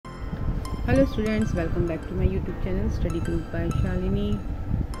Hello students, welcome back to my YouTube channel Study Group by Shalini.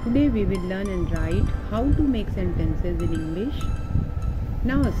 Today we will learn and write how to make sentences in English.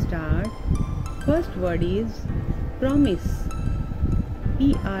 Now start. First word is promise.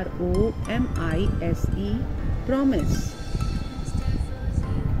 P-R-O-M-I-S-E, promise.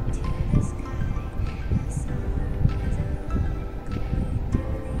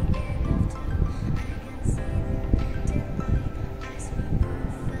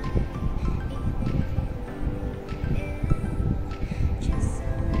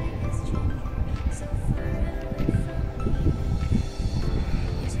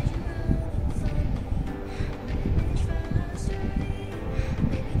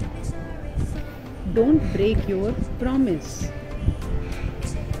 Don't break your promise.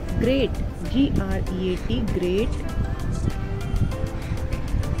 Great, G-R-E-A-T, great.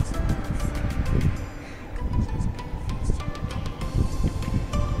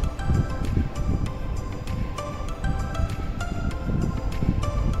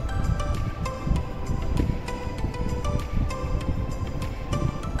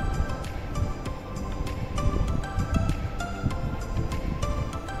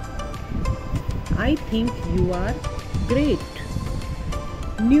 I think you are great.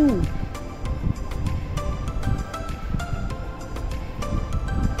 New.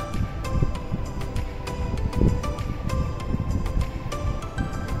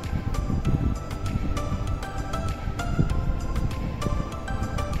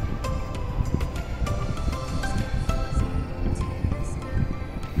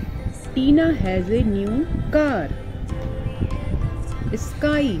 Tina has a new car.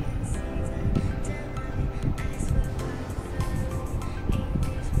 Sky.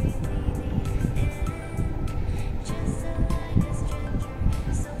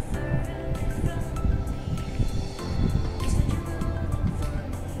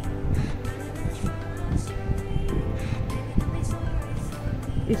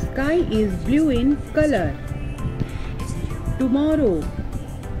 Sky is blue in color. Tomorrow.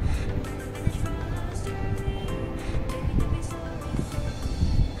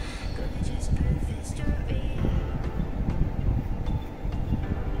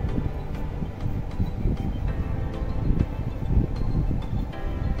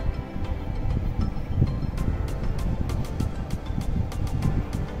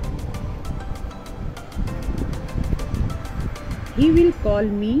 He will call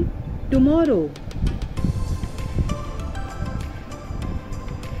me tomorrow.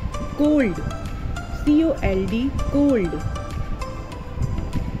 Cold, C-O-L-D, cold.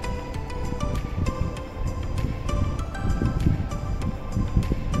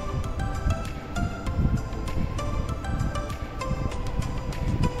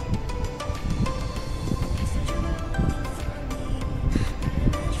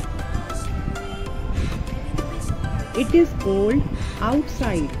 It is cold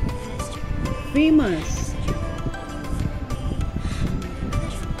outside. Famous.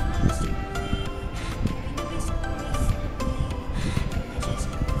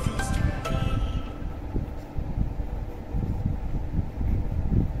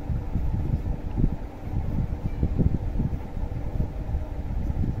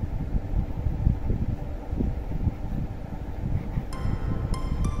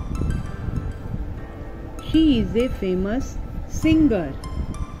 She is a famous singer.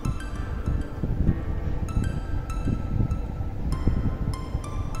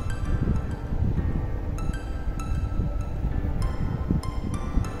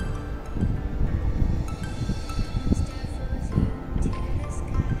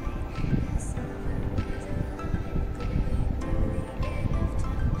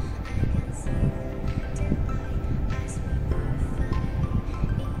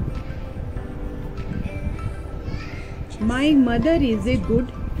 My mother is a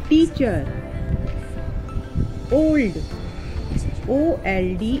good teacher. Old,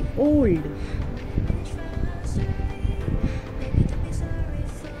 O-L-D, old.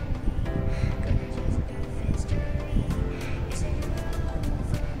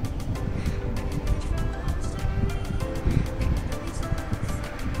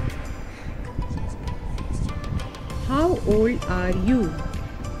 How old are you?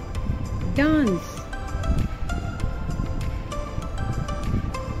 Dance.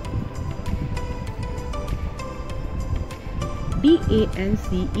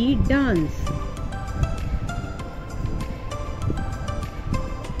 D-A-N-C-E, dance.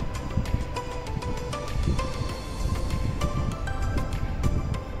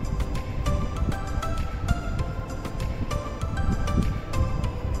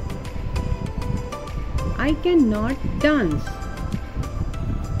 I cannot dance.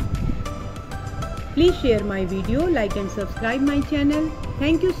 Please share my video, like and subscribe my channel.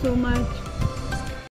 Thank you so much.